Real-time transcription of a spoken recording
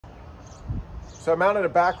So I mounted a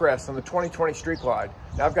backrest on the 2020 StreetGlide.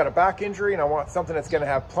 Now I've got a back injury and I want something that's gonna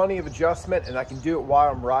have plenty of adjustment and I can do it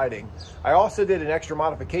while I'm riding. I also did an extra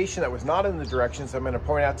modification that was not in the directions I'm gonna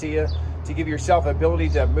point out to you to give yourself the ability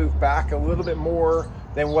to move back a little bit more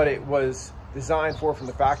than what it was designed for from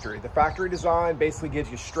the factory. The factory design basically gives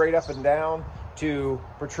you straight up and down to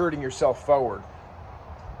protruding yourself forward.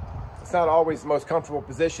 It's not always the most comfortable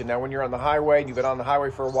position. Now when you're on the highway and you've been on the highway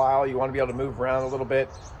for a while, you wanna be able to move around a little bit.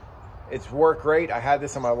 It's worked great. I had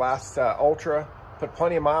this on my last Ultra, put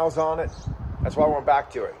plenty of miles on it. That's why I went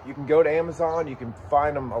back to it. You can go to Amazon. You can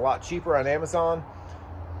find them a lot cheaper on Amazon.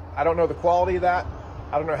 I don't know the quality of that.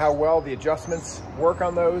 I don't know how well the adjustments work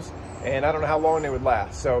on those, and I don't know how long they would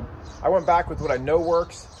last. So I went back with what I know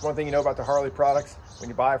works. It's one thing you know about the Harley products. When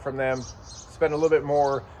you buy from them, spend a little bit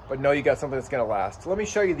more, but know you got something that's gonna last. So let me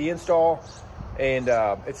show you the install. And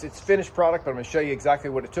it's finished product, but I'm gonna show you exactly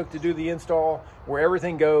what it took to do the install, where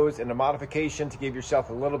everything goes, and the modification to give yourself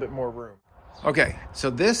a little bit more room. Okay, so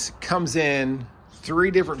this comes in 3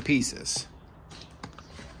 different pieces.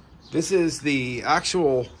 This is the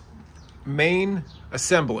actual main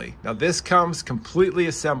assembly. Now this comes completely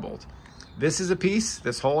assembled. This is a piece,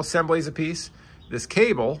 this whole assembly is a piece. This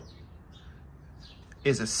cable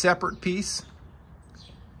is a separate piece.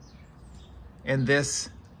 And this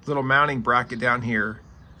little mounting bracket down here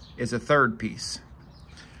is a 3rd piece.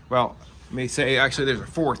 Well, let me say actually there's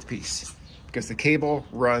a 4th piece because the cable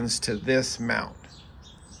runs to this mount.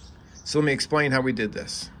 So let me explain how we did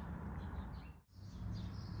this.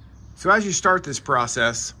 So as you start this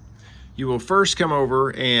process, you will first come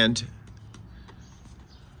over and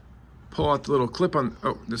pull out the little clip on,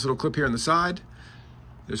 this little clip here on the side.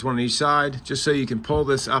 There's one on each side, just so you can pull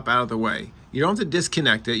this up out of the way. You don't have to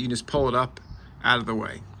disconnect it, you just pull it up out of the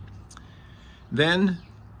way. Then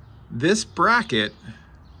this bracket,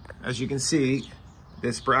 as you can see,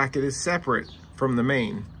 this bracket is separate from the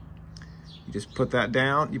main. You just put that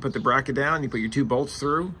down, you put the bracket down, you put your 2 bolts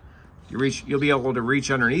through, you'll be able to reach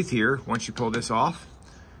underneath here once you pull this off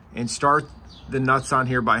and start the nuts on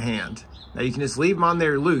here by hand. Now you can just leave them on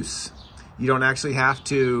there loose. You don't actually have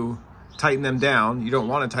to tighten them down. You don't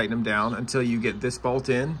want to tighten them down until you get this bolt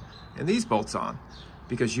in and these bolts on,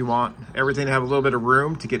 because you want everything to have a little bit of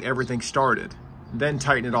room to get everything started, then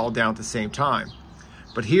tighten it all down at the same time.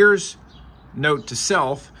 But here's note to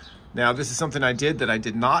self. Now this is something I did that I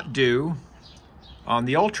did not do on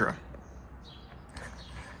the Ultra.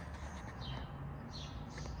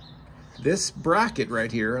 This bracket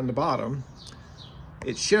right here on the bottom,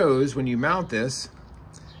 it shows when you mount this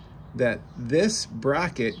that this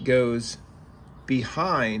bracket goes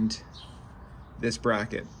behind this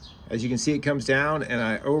bracket. As you can see, it comes down and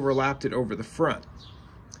I overlapped it over the front.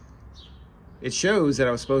 It shows that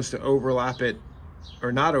I was supposed to overlap it,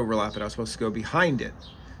 or not overlap it, I was supposed to go behind it,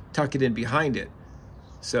 tuck it in behind it.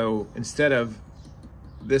 So instead of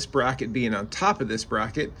this bracket being on top of this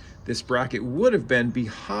bracket would have been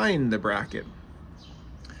behind the bracket.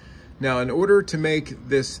 Now in order to make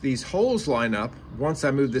these holes line up, once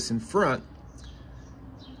I moved this in front,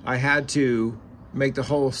 I had to make the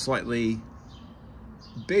hole slightly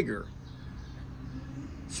bigger.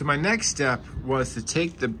 So my next step was to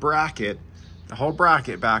take the bracket, the whole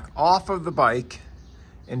bracket back off of the bike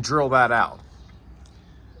and drill that out.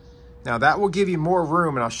 Now that will give you more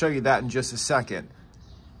room, and I'll show you that in just a second.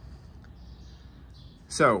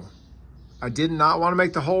 So I did not want to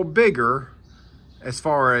make the hole bigger as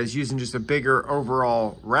far as using just a bigger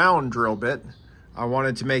overall round drill bit. I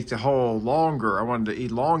wanted to make the hole longer. I wanted to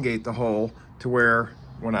elongate the hole to where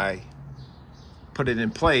when I put it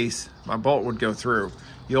in place, my bolt would go through.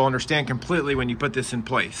 You'll understand completely when you put this in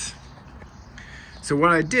place. So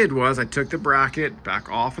what I did was I took the bracket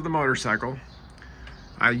back off of the motorcycle.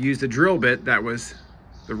 I used a drill bit that was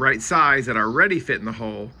the right size that already fit in the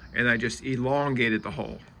hole, and I just elongated the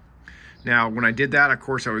hole. Now, when I did that, of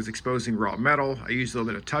course, I was exposing raw metal. I used a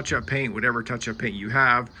little bit of touch-up paint, whatever touch-up paint you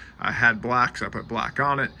have. I had black, so I put black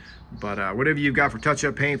on it. But whatever you've got for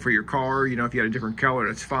touch-up paint for your car, you know, if you had a different color,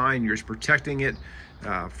 that's fine. You're just protecting it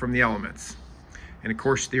from the elements. And of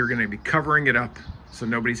course, you're gonna be covering it up so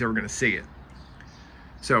nobody's ever gonna see it.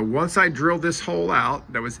 So once I drilled this hole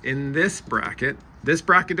out that was in this bracket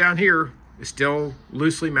down here is still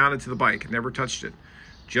loosely mounted to the bike. Never touched it.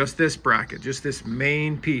 Just this bracket, just this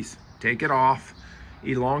main piece. Take it off,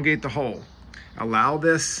 elongate the hole. Allow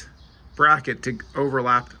this bracket to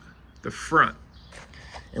overlap the front.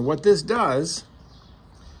 And what this does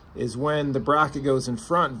is when the bracket goes in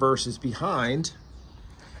front versus behind,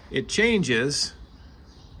 it changes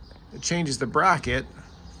the bracket,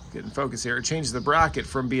 get in focus here, it changes the bracket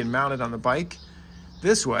from being mounted on the bike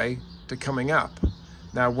this way to coming up.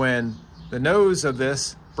 Now when the nose of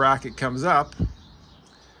this bracket comes up,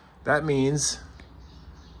 that means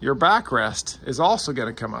your backrest is also going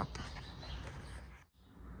to come up.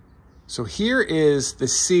 So here is the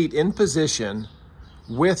seat in position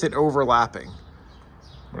with it overlapping.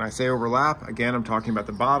 When I say overlap, again, I'm talking about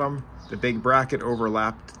the bottom. The big bracket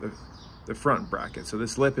overlapped the front bracket. So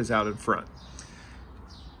this lip is out in front.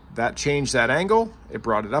 That changed that angle. It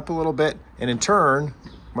brought it up a little bit. And in turn,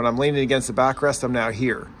 when I'm leaning against the backrest, I'm now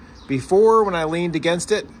here. Before, when I leaned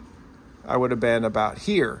against it, I would have been about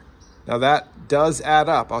here. Now that does add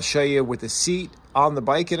up. I'll show you with the seat on the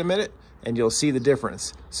bike in a minute, and you'll see the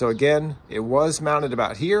difference. So again, it was mounted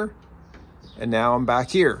about here, and now I'm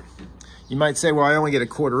back here. You might say, well, I only get a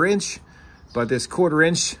 1/4 inch, but this 1/4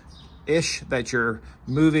 inch-ish that you're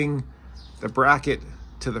moving the bracket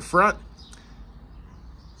to the front,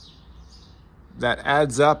 that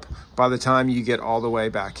adds up by the time you get all the way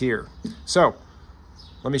back here. So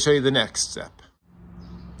let me show you the next step.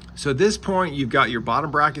 So at this point, you've got your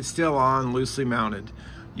bottom bracket still on, loosely mounted.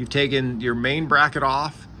 You've taken your main bracket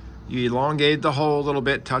off, you elongated the hole a little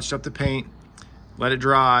bit, touched up the paint, let it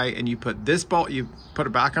dry, and you put this bolt, you put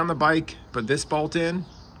it back on the bike, put this bolt in,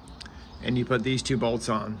 and you put these 2 bolts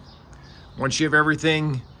on. Once you have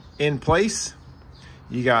everything in place,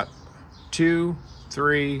 you got 2,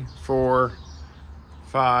 3, 4,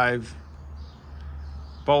 5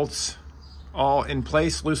 bolts all in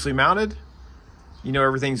place, loosely mounted. You know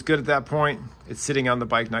everything's good at that point. It's sitting on the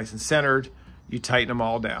bike nice and centered. You tighten them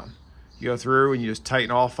all down. You go through and you just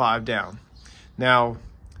tighten all 5 down. Now,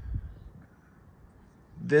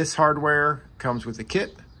 this hardware comes with the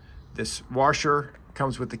kit. This washer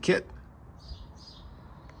comes with the kit.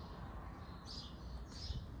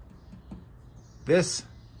 This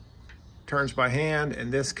turns by hand,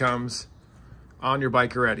 and this comes on your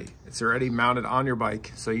bike already. It's already mounted on your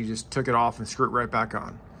bike, so you just took it off and screw it right back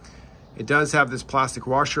on. It does have this plastic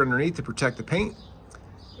washer underneath to protect the paint,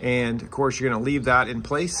 and of course you're going to leave that in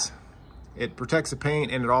place. It protects the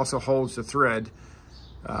paint, and it also holds the thread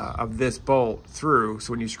of this bolt through,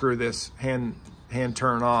 so when you screw this hand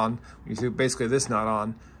turn on, when you see basically this nut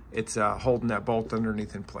on, it's holding that bolt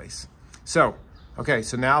underneath in place. So, okay,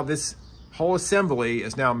 so now this whole assembly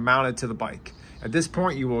is now mounted to the bike. At this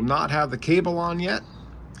point, you will not have the cable on yet.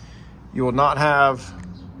 You will not have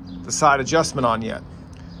the side adjustment on yet.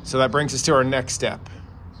 So that brings us to our next step.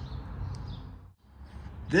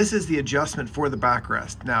 This is the adjustment for the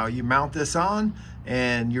backrest. Now you mount this on,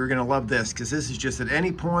 and you're gonna love this, because this is just at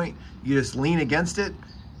any point, you just lean against it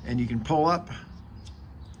and you can pull up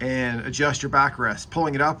and adjust your backrest.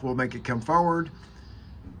 Pulling it up will make it come forward.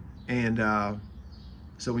 And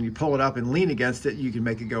so when you pull it up and lean against it, you can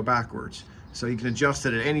make it go backwards. So you can adjust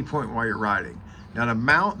it at any point while you're riding. Now to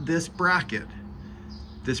mount this bracket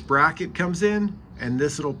comes in, and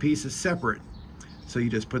this little piece is separate. So you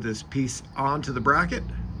just put this piece onto the bracket.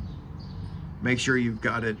 Make sure you've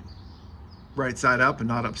got it right side up and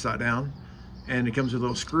not upside down. And it comes with a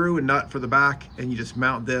little screw and nut for the back, and you just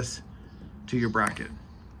mount this to your bracket.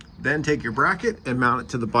 Then take your bracket and mount it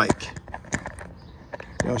to the bike.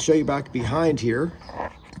 Now I'll show you back behind here.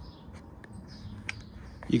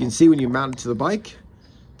 You can see when you mount it to the bike,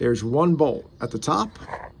 there's 1 bolt at the top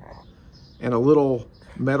and a little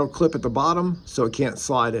metal clip at the bottom so it can't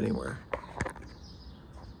slide anywhere.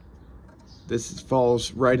 This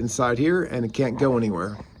falls right inside here and it can't go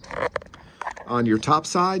anywhere. On your top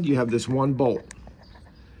side, you have this 1 bolt.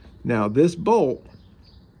 Now this bolt,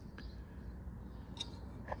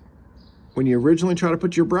 when you originally try to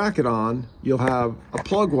put your bracket on, you'll have a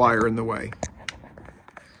plug wire in the way.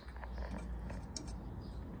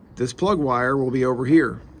 This plug wire will be over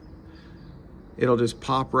here. It'll just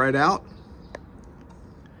pop right out.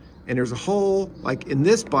 And there's a hole, like in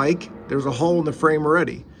this bike, there's a hole in the frame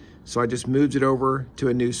already. So I just moved it over to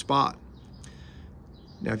a new spot.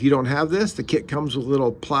 Now, if you don't have this, the kit comes with a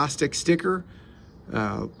little plastic sticker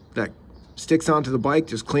that sticks onto the bike.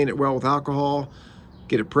 Just clean it well with alcohol,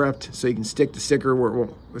 get it prepped so you can stick the sticker where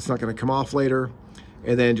it's not gonna come off later,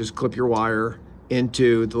 and then just clip your wire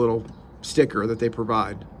into the little sticker that they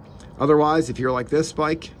provide. Otherwise, if you're like this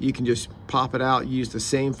bike, you can just pop it out, use the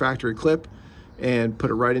same factory clip, and put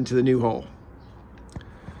it right into the new hole.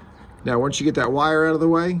 Now, once you get that wire out of the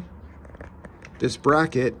way, this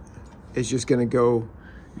bracket is just gonna go,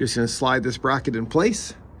 you're just gonna slide this bracket in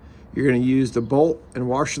place. You're gonna use the bolt and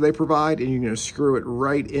washer they provide, and you're gonna screw it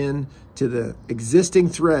right in to the existing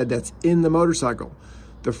thread that's in the motorcycle.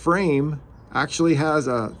 The frame actually has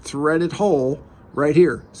a threaded hole right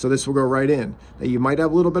here. So this will go right in. Now you might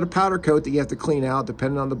have a little bit of powder coat that you have to clean out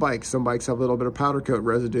depending on the bike. Some bikes have a little bit of powder coat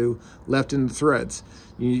residue left in the threads.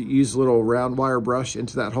 You use a little round wire brush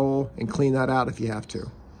into that hole and clean that out if you have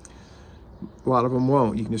to. A lot of them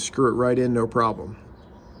won't. You can just screw it right in, no problem.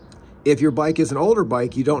 If your bike is an older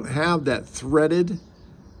bike, you don't have that threaded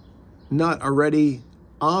nut already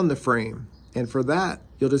on the frame. And for that,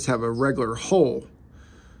 you'll just have a regular hole.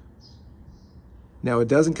 Now it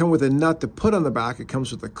doesn't come with a nut to put on the back, it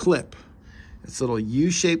comes with a clip. It's a little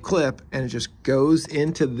U-shaped clip and it just goes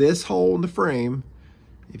into this hole in the frame.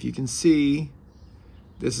 If you can see,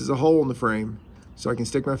 this is a hole in the frame. So I can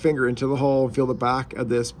stick my finger into the hole and feel the back of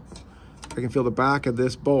this. I can feel the back of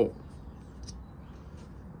this bolt.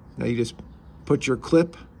 Now you just put your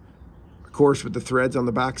clip, of course, with the threads on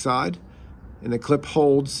the back side, and the clip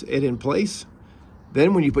holds it in place.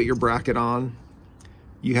 Then when you put your bracket on,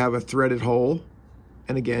 you have a threaded hole.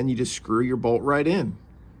 And again, you just screw your bolt right in.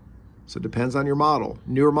 So it depends on your model.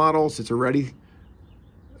 Newer models, it's already,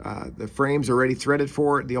 the frame's already threaded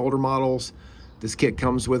for it. The older models, this kit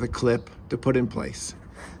comes with a clip to put in place.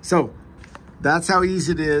 So that's how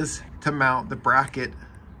easy it is to mount the bracket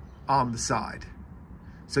on the side.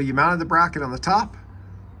 So you mounted the bracket on the top,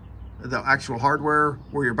 the actual hardware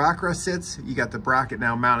where your backrest sits. You got the bracket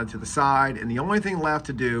now mounted to the side, and the only thing left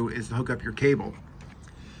to do is to hook up your cable.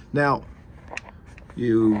 Now,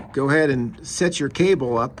 you go ahead and set your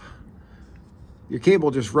cable up. Your cable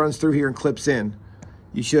just runs through here and clips in.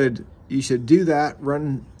 You should do that,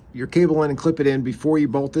 run your cable in and clip it in before you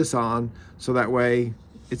bolt this on, so that way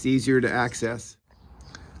it's easier to access.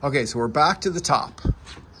 Okay, so we're back to the top.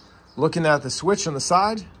 Looking at the switch on the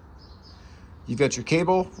side, you've got your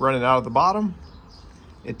cable running out of the bottom.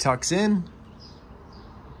 It tucks in.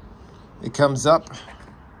 It comes up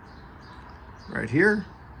right here.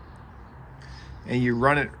 And you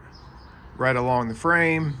run it right along the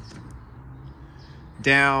frame,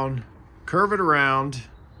 down, curve it around,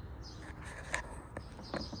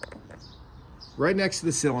 right next to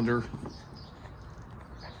the cylinder,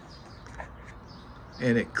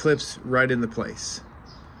 and it clips right into place.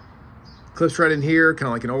 Clips right in here, kind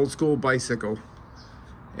of like an old school bicycle,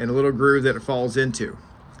 and a little groove that it falls into.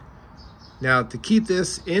 Now to keep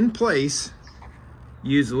this in place,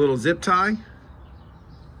 use a little zip tie,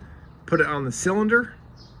 put it on the cylinder,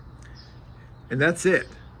 and that's it.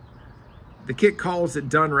 The kit calls it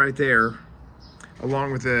done right there,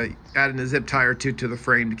 along with adding a zip tie or two to the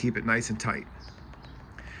frame to keep it nice and tight.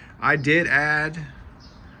 I did add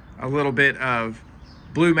a little bit of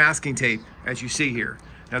blue masking tape, as you see here.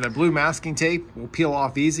 Now that blue masking tape will peel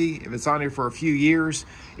off easy. If it's on here for a few years,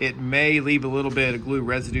 it may leave a little bit of glue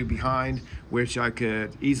residue behind, which I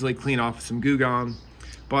could easily clean off with some Goo Gone.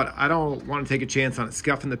 But I don't want to take a chance on it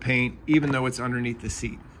scuffing the paint, even though it's underneath the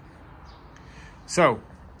seat. So,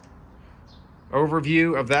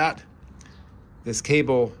 overview of that. This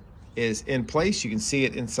cable is in place. You can see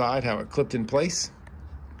it inside, how it clipped in place.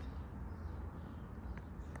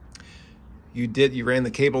 You ran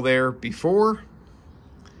the cable there before.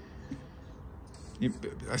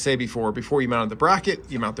 I say before you mounted the bracket.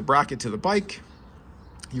 You mount the bracket to the bike.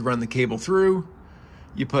 You run the cable through.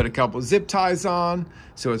 You put a couple of zip ties on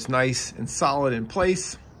so it's nice and solid in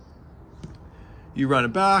place. You run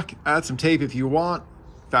it back, add some tape if you want.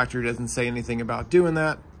 Factory doesn't say anything about doing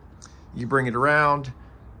that. You bring it around,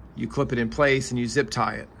 you clip it in place, and you zip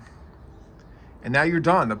tie it. And now you're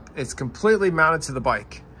done. It's completely mounted to the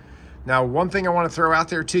bike. Now, one thing I want to throw out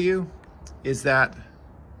there to you is that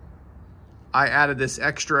I added this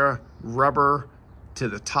extra rubber to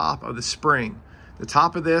the top of the spring. The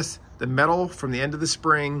top of this, the metal from the end of the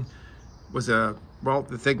spring was the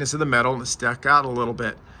thickness of the metal, and it stuck out a little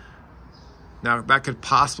bit. Now that could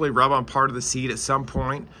possibly rub on part of the seat at some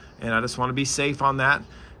point, and I just want to be safe on that.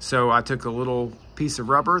 So I took a little piece of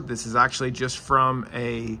rubber. This is actually just from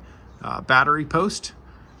a battery post.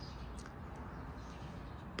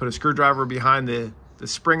 Put a screwdriver behind the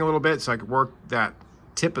spring a little bit so I could work that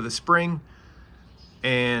tip of the spring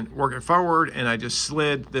and work it forward, and I just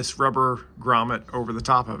slid this rubber grommet over the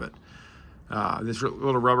top of it. This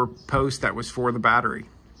little rubber post that was for the battery.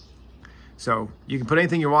 So you can put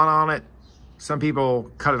anything you want on it. Some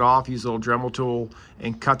people cut it off, use a little Dremel tool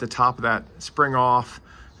and cut the top of that spring off,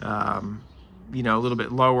 you know, a little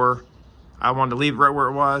bit lower. I wanted to leave it right where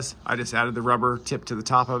it was. I just added the rubber tip to the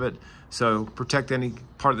top of it. So protect any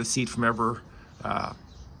part of the seat from ever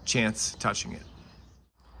chance touching it.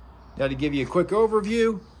 Now to give you a quick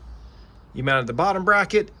overview, you mounted the bottom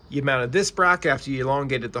bracket, you mounted this bracket after you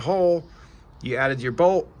elongated the hole, you added your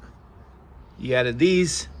bolt, you added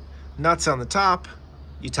these nuts on the top,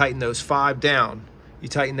 you tighten those 5 down. You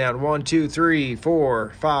tighten down 1, 2, 3,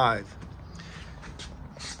 4, 5.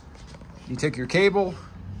 You took your cable,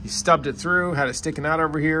 you stubbed it through, had it sticking out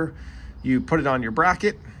over here. You put it on your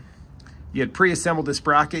bracket. You had pre-assembled this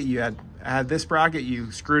bracket. You had this bracket,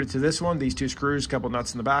 you screwed it to this one, these two screws, a couple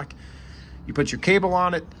nuts in the back. You put your cable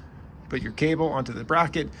on it, you put your cable onto the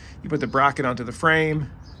bracket, you put the bracket onto the frame,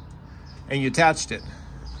 and you attached it.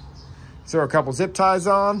 Throw a couple zip ties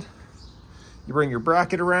on, you bring your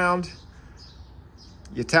bracket around,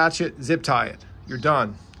 you attach it, zip tie it, you're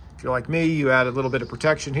done. If you're like me, you add a little bit of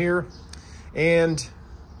protection here, and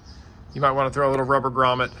you might want to throw a little rubber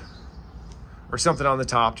grommet or something on the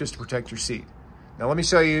top just to protect your seat. Now let me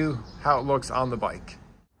show you how it looks on the bike.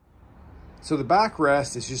 So the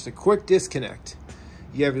backrest is just a quick disconnect.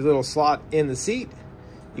 You have your little slot in the seat.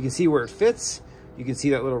 You can see where it fits. You can see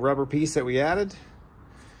that little rubber piece that we added.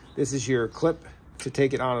 This is your clip to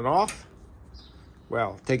take it on and off.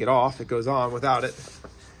 Well, take it off, it goes on without it.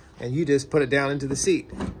 And you just put it down into the seat.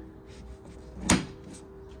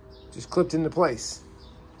 Just clipped into place.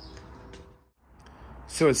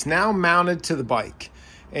 So it's now mounted to the bike.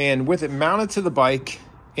 And with it mounted to the bike,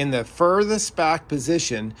 in the furthest back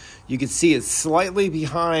position, you can see it's slightly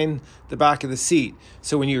behind the back of the seat.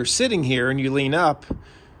 So when you're sitting here and you lean up,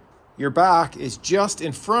 your back is just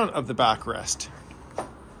in front of the backrest.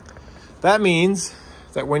 That means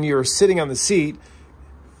that when you're sitting on the seat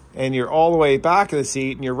and you're all the way back of the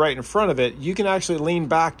seat and you're right in front of it, you can actually lean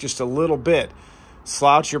back just a little bit.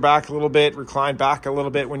 Slouch your back a little bit, recline back a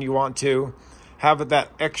little bit when you want to. Have that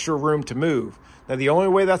extra room to move. Now, the only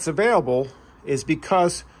way that's available is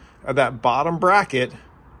because of that bottom bracket.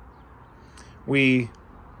 We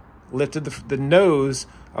lifted the nose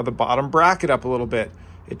of the bottom bracket up a little bit.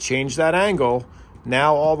 It changed that angle.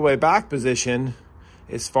 Now all the way back position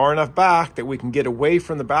is far enough back that we can get away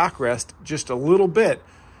from the backrest just a little bit.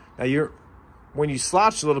 Now when you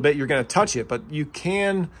slouch a little bit, you're going to touch it, but you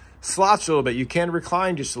can slouch a little bit. You can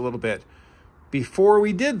recline just a little bit. Before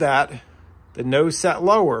we did that, the nose sat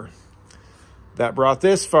lower. That brought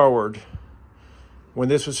this forward. When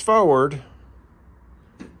this was forward,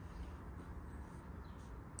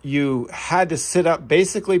 you had to sit up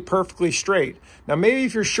basically perfectly straight. Now, maybe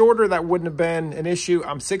if you're shorter, that wouldn't have been an issue.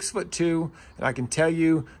 I'm 6'2", and I can tell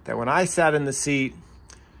you that when I sat in the seat,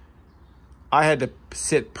 I had to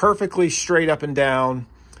sit perfectly straight up and down,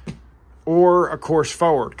 or of course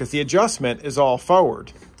forward, because the adjustment is all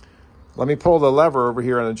forward. Let me pull the lever over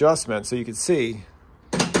here on adjustment so you can see.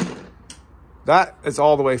 That is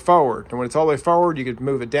all the way forward. And when it's all the way forward, you could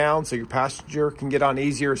move it down so your passenger can get on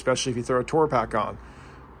easier, especially if you throw a tour pack on.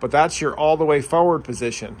 But that's your all the way forward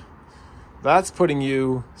position. That's putting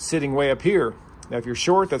you sitting way up here. Now, if you're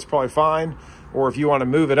short, that's probably fine. Or if you want to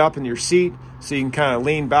move it up in your seat so you can kind of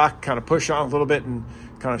lean back, kind of push on a little bit and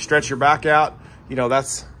kind of stretch your back out, you know,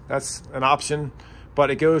 that's an option.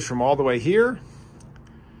 But it goes from all the way here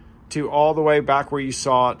to all the way back where you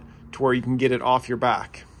saw it to where you can get it off your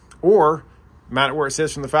back. Or mount it where it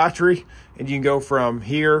says from the factory, and you can go from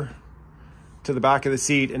here to the back of the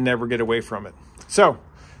seat and never get away from it. So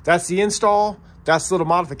that's the install. That's the little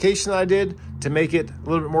modification that I did to make it a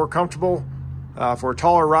little bit more comfortable for a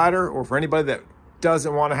taller rider, or for anybody that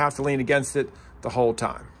doesn't want to have to lean against it the whole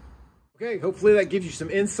time. Okay, hopefully that gives you some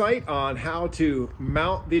insight on how to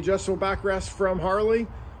mount the adjustable backrest from Harley.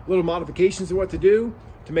 Little modifications of what to do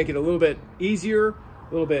to make it a little bit easier,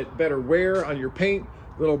 a little bit better wear on your paint,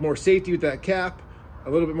 a little more safety with that cap,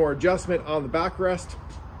 a little bit more adjustment on the backrest.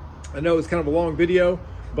 I know it's kind of a long video,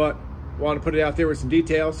 but I want to put it out there with some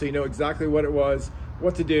details so you know exactly what it was,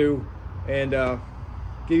 what to do, and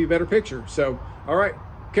give you a better picture. So, all right,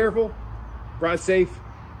 careful, ride safe,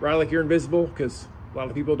 ride like you're invisible, because a lot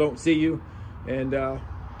of people don't see you, and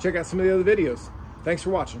check out some of the other videos. Thanks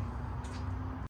for watching.